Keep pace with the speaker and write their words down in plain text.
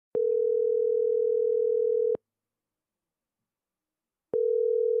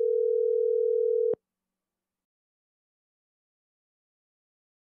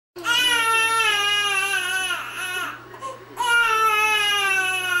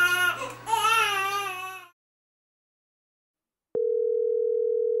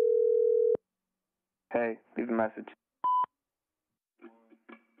Hey, leave a message.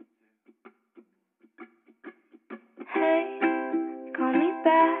 Hey, call me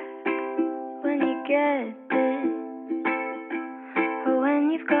back when you get it, or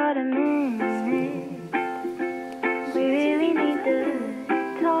when you've got a minute. We really need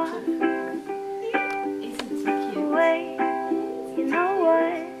to talk. Wait, you know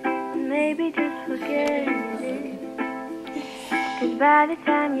what? Maybe just forget it. 'Cause by the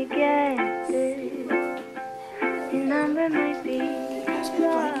time you get it, your number might be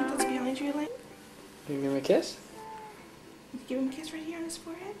blocked. That's behind you, Elaine. You give him a kiss? Give him a kiss right here on his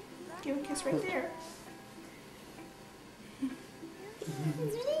forehead. Give him a kiss right there. He's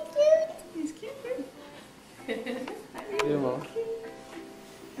really cute. He's cute. Give him a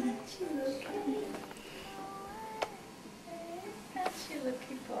That's your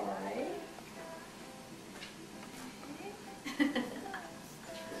lucky boy.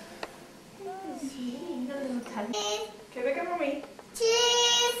 Okay, look at mommy.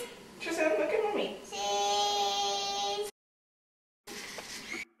 Cheese! Tristan, look at mommy. Cheese!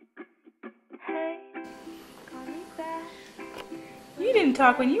 Hey, call me back. You didn't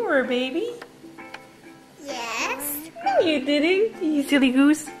talk when you were a baby. Yes? No, you didn't, you silly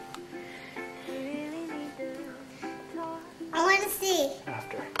goose. We really need to talk. I want to see.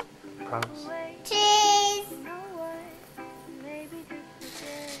 after. Promise. Cheese! You know what? Maybe just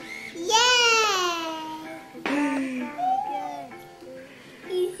forget it. Yay!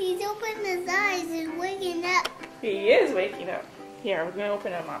 He's opened his eyes and waking up. He is waking up. Here, we're going to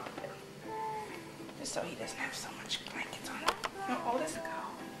open him up. Just so he doesn't have so much blankets on him. No, oh, let's go.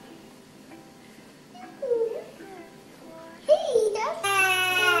 Hey, that's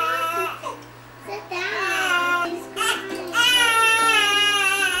sit down.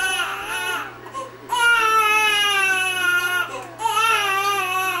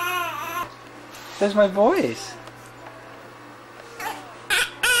 That's my voice.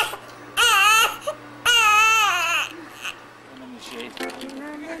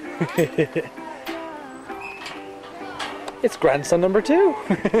 It's grandson number 2.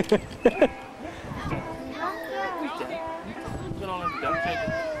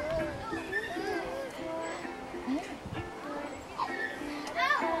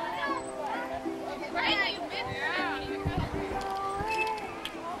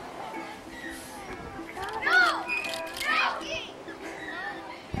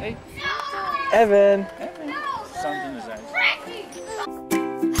 Hey, Evan. sun's in his eyes.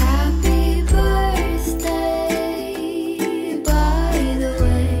 Happy birthday, by the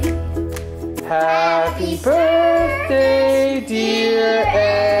way. Happy birthday, dear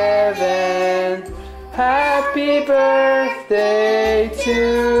Evan. Happy birthday to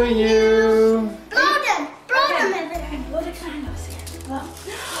you. Blow them, Evan. Blow the candles here. Blow.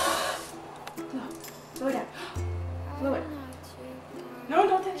 Blow. Blow it up. Blow it. No,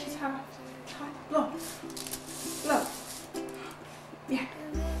 don't touch his hot. It's hot. Blow. Blow. Yeah.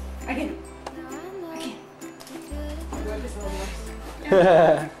 Again. Again. Blow this little voice.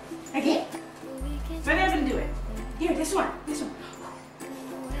 Again. Let Evan do it. Here, this one. This one.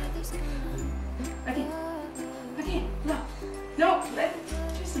 Again. Again. Blow. No, let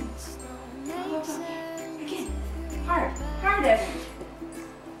Tristan. Blow, blow, blow. Again. Hard. Hard, Evan.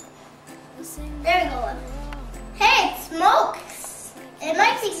 There we go. Hey, it smokes. It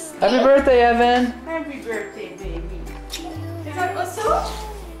might be Happy birthday, Evan. Happy birthday, baby. Is that also?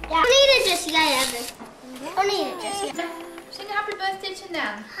 Yeah. Don't need it just yet, Evan. Don't need it just yet. Sing happy birthday to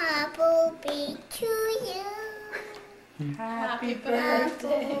Nan. Happy birthday to you. Happy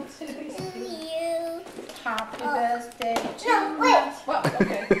birthday to To you. you. Happy birthday to No, wait. Well,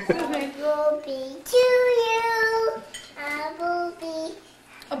 okay. Excuse me. Happy birthday to you. Happy birthday.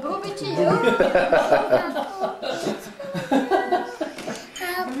 A booby to you.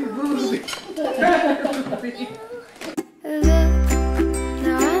 Happy birthday.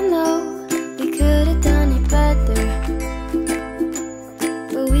 Now I know we could have done it better,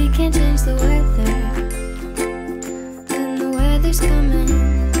 but we can't change the weather, and the weather's coming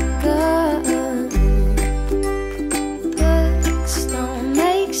good. Books don't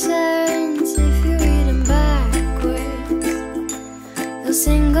make sense if you read them backwards. They'll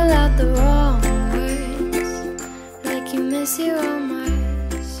single out the wrong words, like you miss your own mind.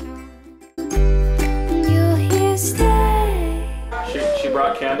 You'll hear stay. She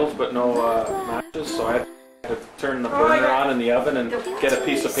brought candles but no matches, so I had to turn the burner on in the oven and get a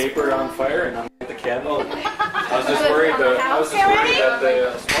piece of paper on fire and light the candle. I was just worried that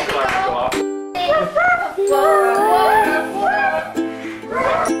the smoke alarm would go off.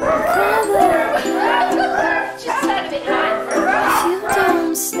 Just a bit high. If you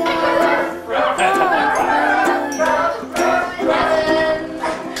don't stop,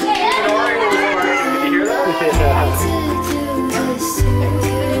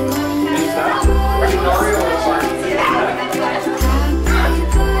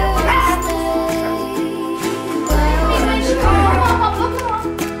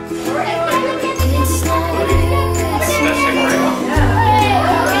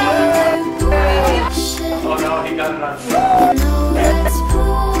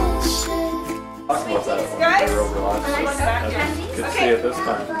 see it this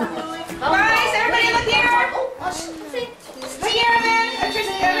time. Guys, everybody look here. Look here, Evan.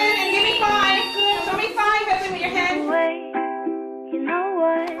 Evan, and give me 5. Show me 5, Evan, with your hand. Wait, you know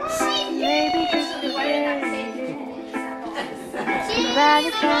what? Maybe just forget it. By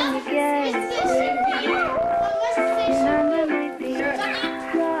the time you get it, your number might be wrong.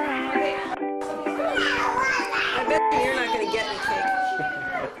 I bet you're not going to get any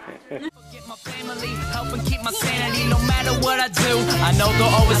cake. Get my family, help and keep my sanity. No matter what I do, I know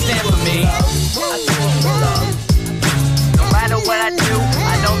they'll always stand for me. No matter what I do,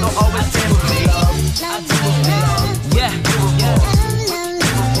 I know they'll always stand for me. Yeah.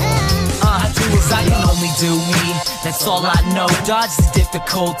 Cause I can only do me, that's all I know. Dodge the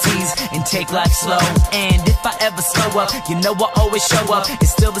difficulties and take life slow. And if I ever slow up, you know I always show up.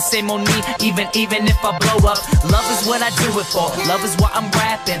 It's still the same on me, even if I blow up. Love is what I do it for, love is why I'm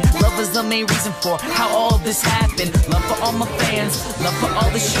rapping. Love is the main reason for how all this happened. Love for all my fans, love for all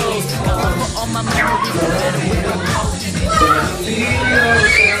the shows. Got love for all my memories, no matter where I go.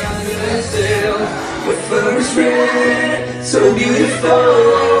 With first red, so beautiful,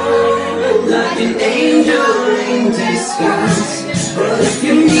 like an angel in disguise. But if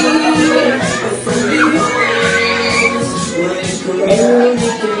you need a friendly voice, when you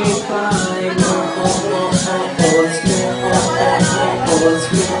communicate by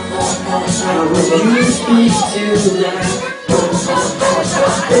how will you speak to that? What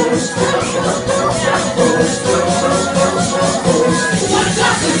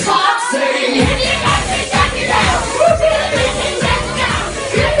does the fox say?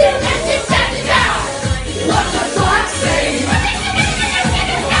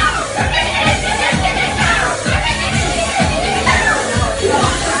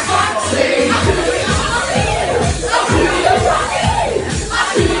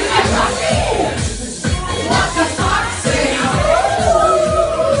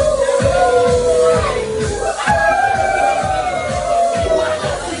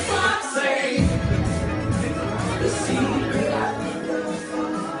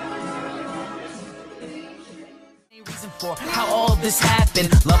 how all this happened.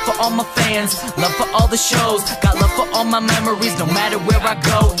 Love for all my fans, love for all the shows. Got love for all my memories, no matter where I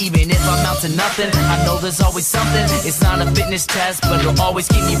go. Even if I'm out to nothing, I know there's always something. It's not a fitness test, but it'll always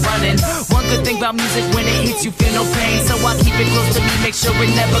keep me running. One good thing about music, when it hits you feel no pain. So I keep it close to me, make sure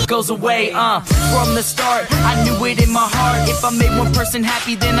it never goes away. From the start, I knew it in my heart. If I made one person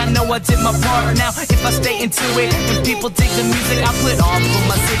happy, then I know I did my part. Now, if I stay into it, and people dig the music I put on for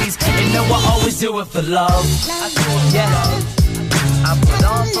my cities, and know I always do it for love. Yeah, I put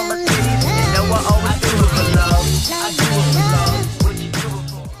on for my cities, and know I always do it for love. I do it for love. What you do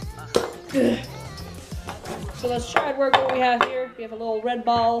it for? So let's try and work what we have here. We have a little red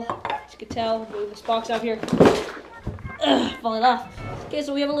ball. As you can tell, move this box out here. Falling off. Okay,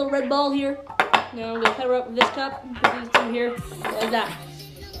 so we have a little red ball here. Now I'm gonna cover up with this cup. Put these two here, like that.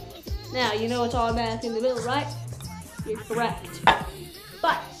 Now you know it's automatic in the middle, right? You're correct.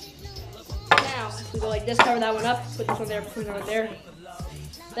 But now if we go like this, cover that one up, put this one there, put it right there.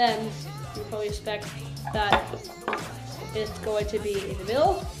 Then you probably expect that it's going to be in the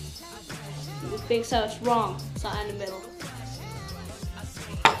middle. You think so? It's wrong. It's not in the middle.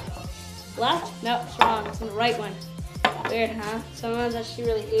 Left? No, it's wrong. It's in the right one. Weird, huh? Sometimes that's actually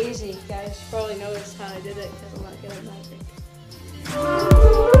really easy. You guys probably noticed how I did it because I'm not good at magic.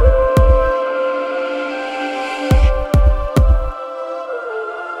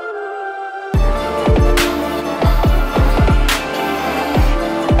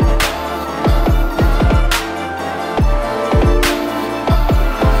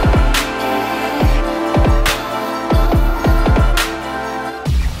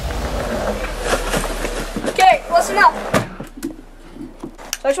 Listen up.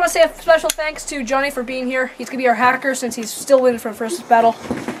 So I just want to say a special thanks to Johnny for being here. He's going to be our hacker since he's still winning from first battle.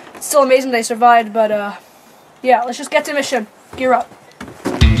 It's still amazing they survived, but yeah, let's just get to mission. Gear up.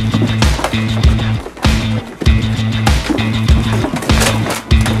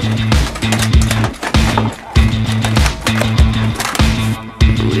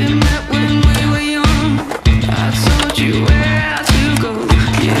 We met when we were young. I told you where to go.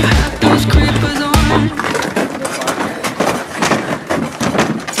 You had those creepers on.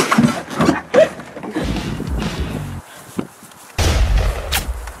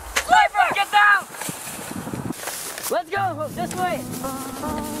 Let's go, this way.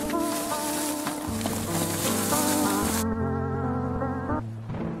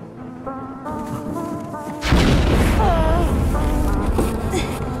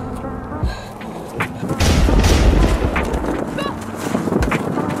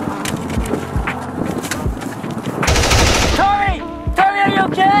 Hurry! Turn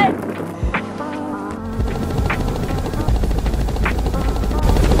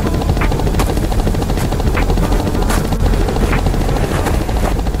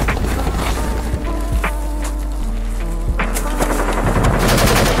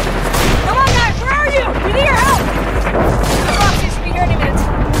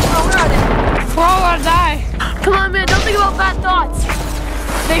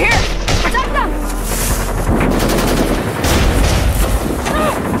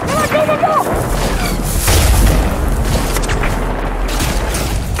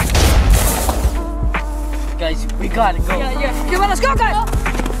got it. Go. Yeah. Come on, let's go, guys.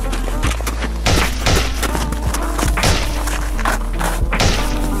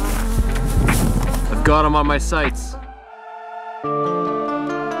 I've got him on my sights.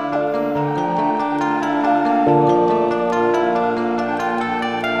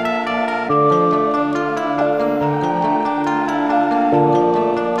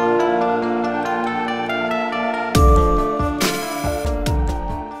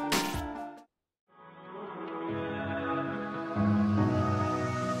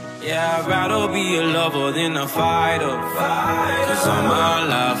 Yeah, I'd rather be a lover than a fighter. Cause all my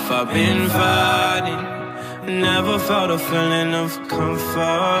life I've been fighting. Never felt a feeling of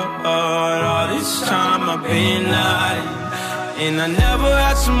comfort. All this time I've been hiding. And I never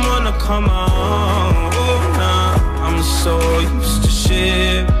had someone to come on. Oh, nah, I'm so used to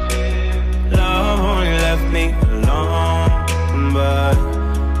shit. Love only left me alone. But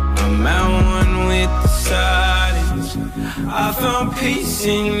I'm at one with the silence. I found peace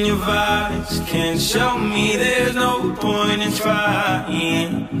in your vibes. Can't show me there's no point in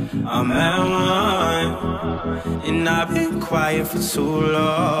trying. I'm at one, and I've been quiet for too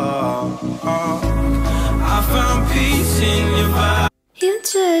long. I found peace in your vibes. You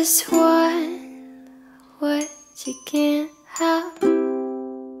just want what you can't have.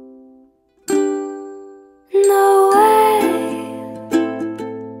 No way,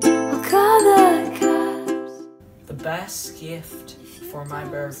 I'll call the cops. The best gift for my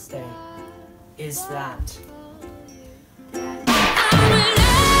birthday is that.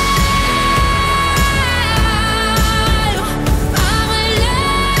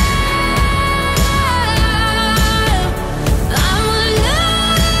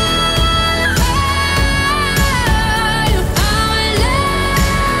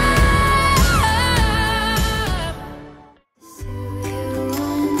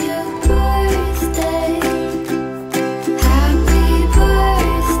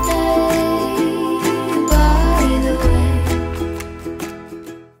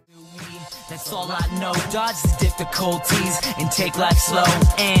 That's all I know. Dodge the difficulties and take life slow.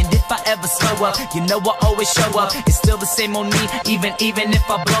 And if I ever slow up, you know I always show up. It's still the same on me, even if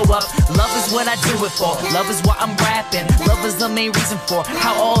I blow up. Love is what I do it for. Love is why I'm rapping. Love is the main reason for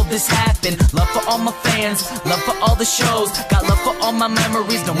how all this happened. Love for all my fans, love for all the shows. Got love for all my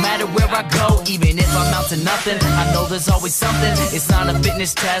memories, no matter where I go. Even if I'm out to nothing, I know there's always something. It's not a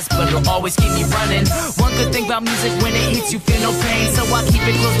fitness test, but it'll always keep me running. One good thing about music, when it hits you feel no pain. So I keep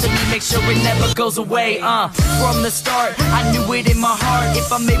it close to me, make sure it never goes away. From the start, I knew it in my heart.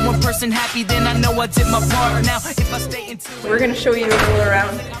 If I made one person happy, then I know I did my part. Now, if I stay in tune, We're going to show you a little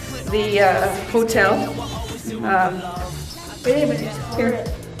around the hotel. Wait a minute. Here.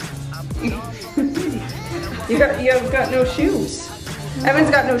 You've got no shoes. Evan's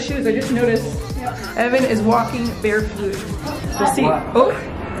got no shoes. I just noticed. Evan is walking barefoot. We'll see. Oh.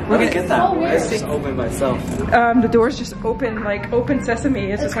 look at that. It's just open by itself. The door's just open, like open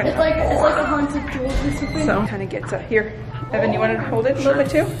sesame. It's just It's like a haunted door or something. so kind of gets here. Evan, you want to hold it a little bit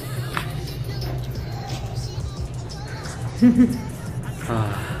too?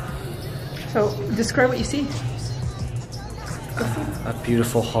 So describe what you see. A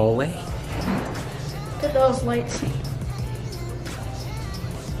beautiful hallway. Look at those lights.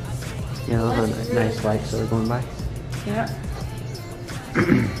 You know, nice lights that are going by. Yeah.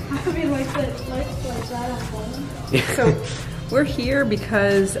 I mean, lights like that on bottom. So we're here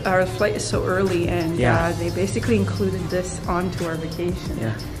because our flight is so early, and they basically included this onto our vacation.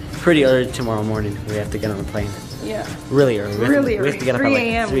 Yeah. Pretty early tomorrow morning. We have to get on the plane. Yeah. Really early. Really early. We have to get up 3 at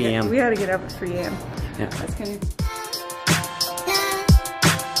a.m. like 3 a.m. We had to get up at 3 a.m. Yeah. That's gonna.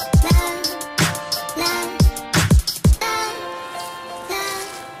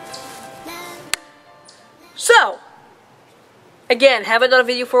 So, again, haven't done a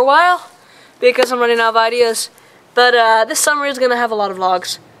video for a while because I'm running out of ideas. But this summer is gonna have a lot of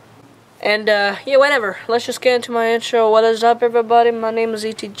vlogs. And yeah, whatever. Let's just get into my intro. What is up, everybody? My name is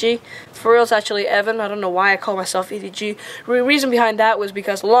ETG. For real, it's actually Evan. I don't know why I call myself ETG. Reason behind that was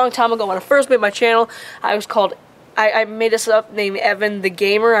because a long time ago when I first made my channel, I made this up named Evan the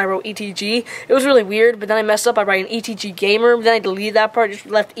Gamer. I wrote ETG. It was really weird, but then I messed up. I write an ETG Gamer, but then I deleted that part, just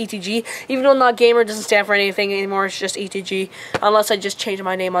left ETG. Even though not Gamer, it doesn't stand for anything anymore. It's just ETG. Unless I just change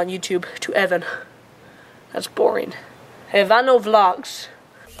my name on YouTube to Evan. That's boring. Evano Vlogs.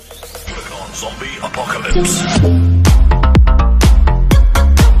 Click on Zombie Apocalypse.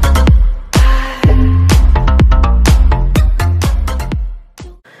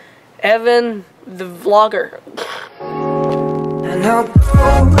 Evan the Vlogger. And I'll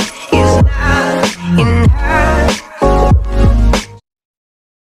go, he's not in her.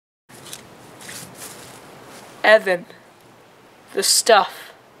 Evan. The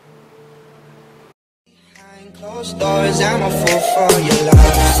stuff. Closed doors, I'm a fool for your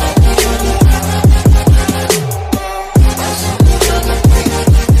love.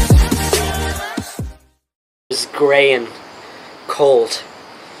 It's gray and cold.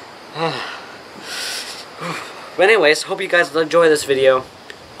 But anyways, hope you guys enjoyed this video.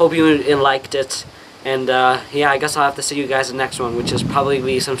 Hope you liked it. And yeah, I guess I'll have to see you guys in the next one, which is probably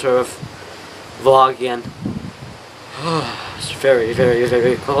be some sort of vlog again. It's very, very,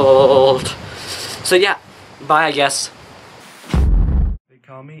 very cold. So yeah, bye I guess. They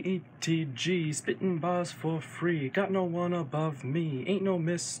call me ETG, spitting bars for free. Got no one above me, ain't no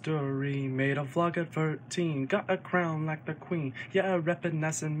mystery. Made a vlog at 13, got a crown like the queen. Yeah, reppin'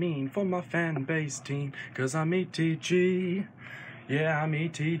 nice and mean for my fan base team. Cause I'm ETG, yeah I'm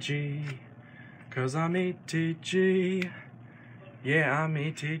ETG. Cause I'm ETG, yeah I'm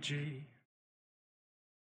ETG.